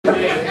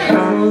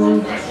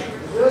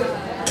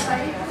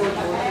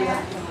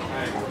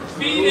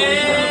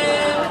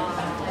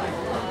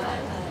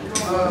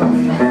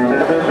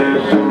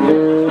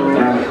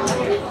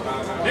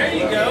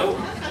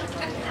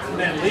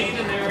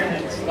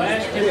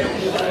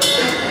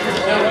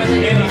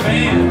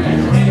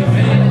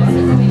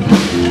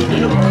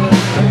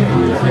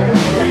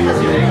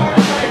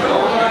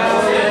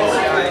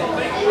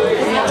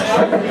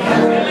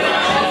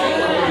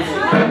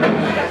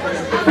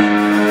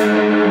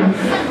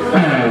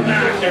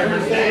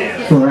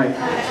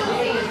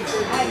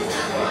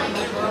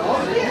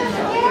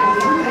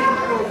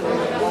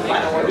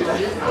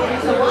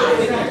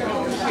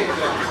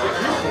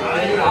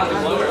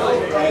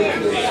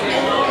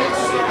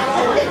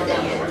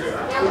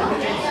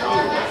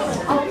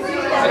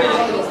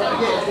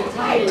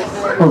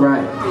All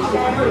right.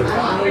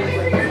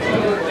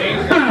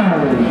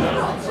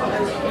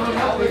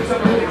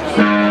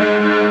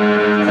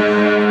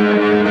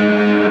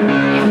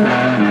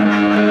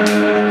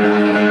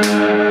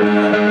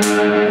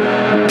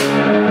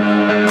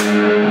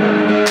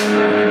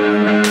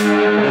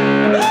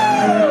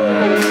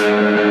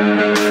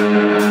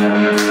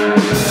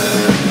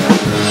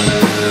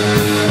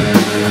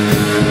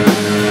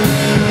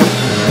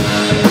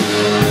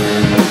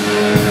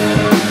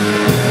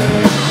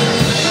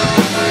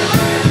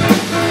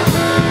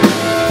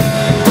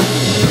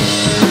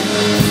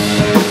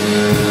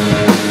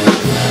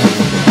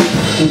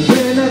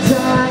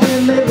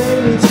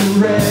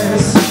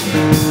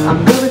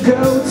 I'm gonna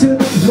go to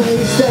the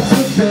place that's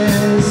the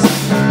best.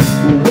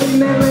 When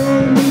they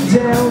lay me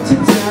down to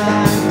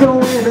die,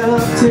 going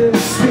up to the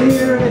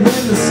spirit in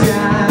the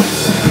sky,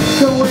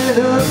 going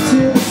up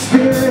to the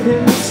spirit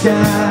in the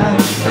sky.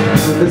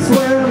 That's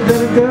where I'm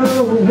gonna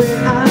go when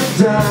I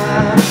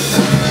die.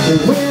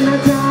 And when I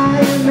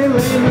die and they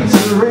lay me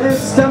to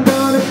rest, I'm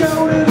gonna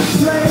go to the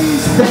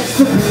place that's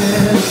the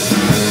best.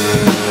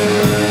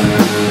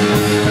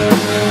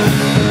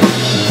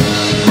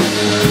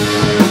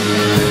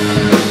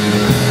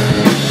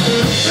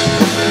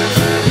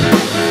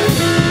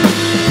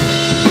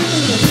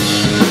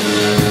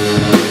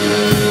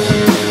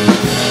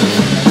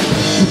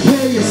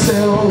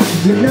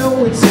 You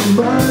know it's a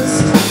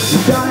must. You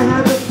gotta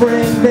have a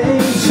friend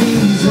named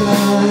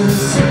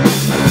Jesus.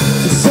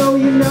 So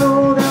you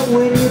know that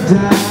when you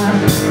die,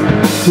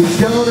 he's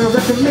gonna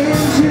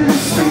recommend you the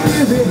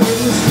spirit in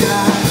the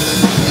sky.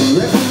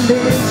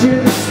 Recommend you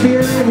the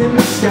spirit in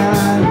the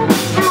sky.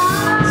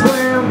 That's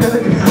where I'm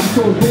gonna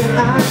go when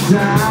I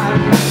die.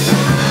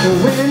 And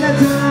when I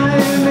die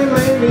and they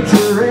lay me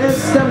to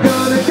rest, I'm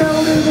gonna go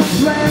to the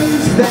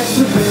place that's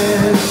the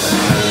best.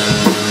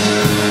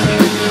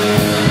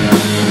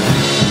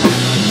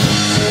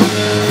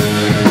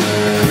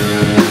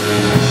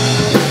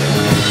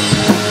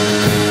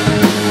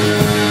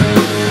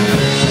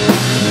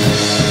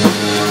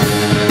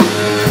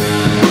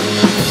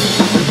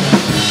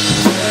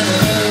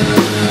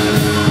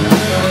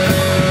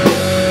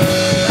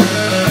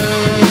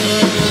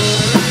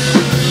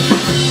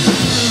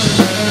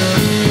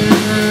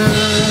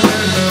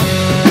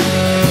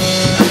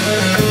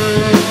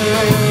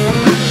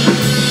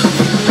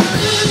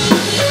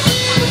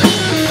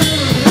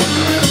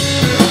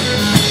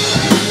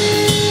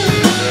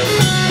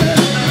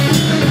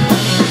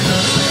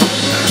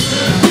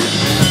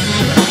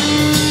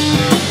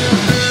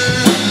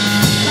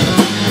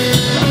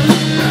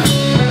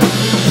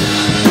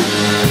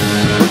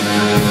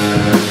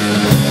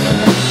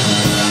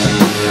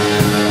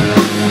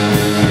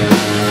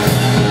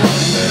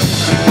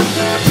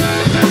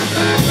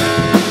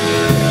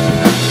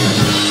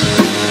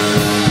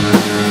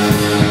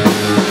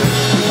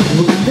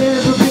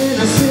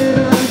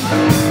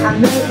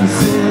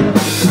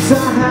 Cause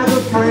I have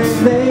a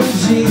friend named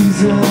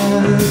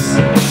Jesus.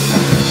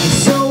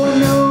 So I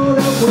know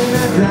that when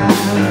I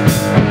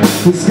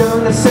die, he's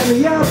gonna set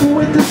me up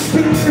with the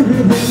spirit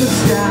in the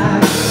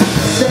sky.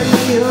 Set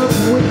me up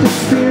with the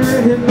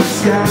spirit in the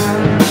sky.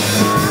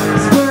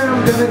 That's where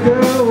I'm gonna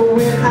go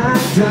when I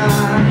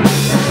die.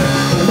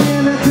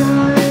 When I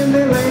die and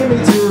they lay me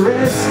to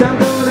rest, I'm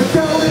gonna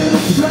go to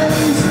the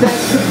place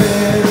that's the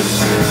best.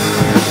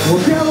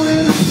 We'll go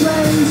to the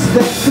place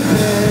that's the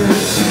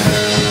best.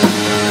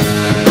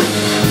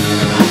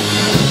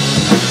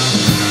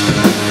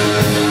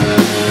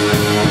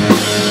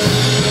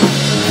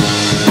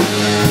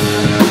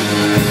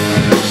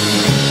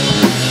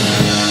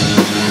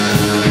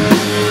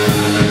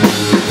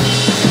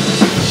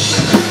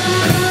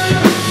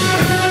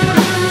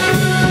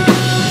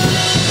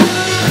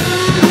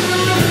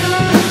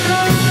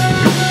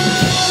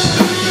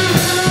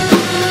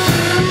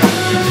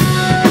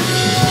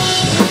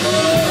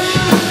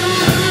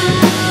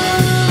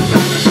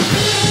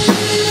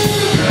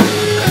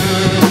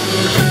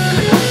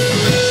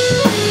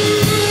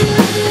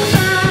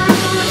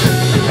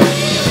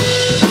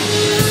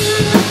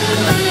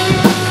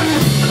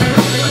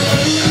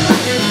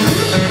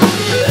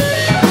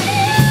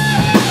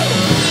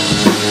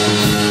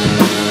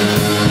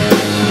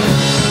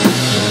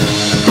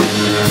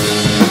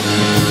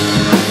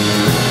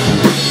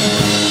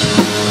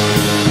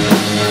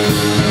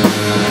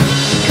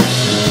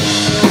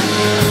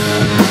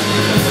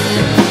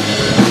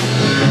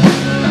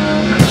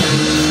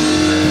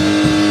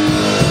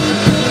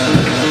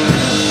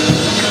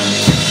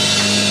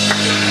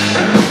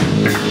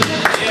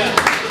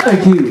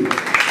 Thank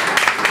you.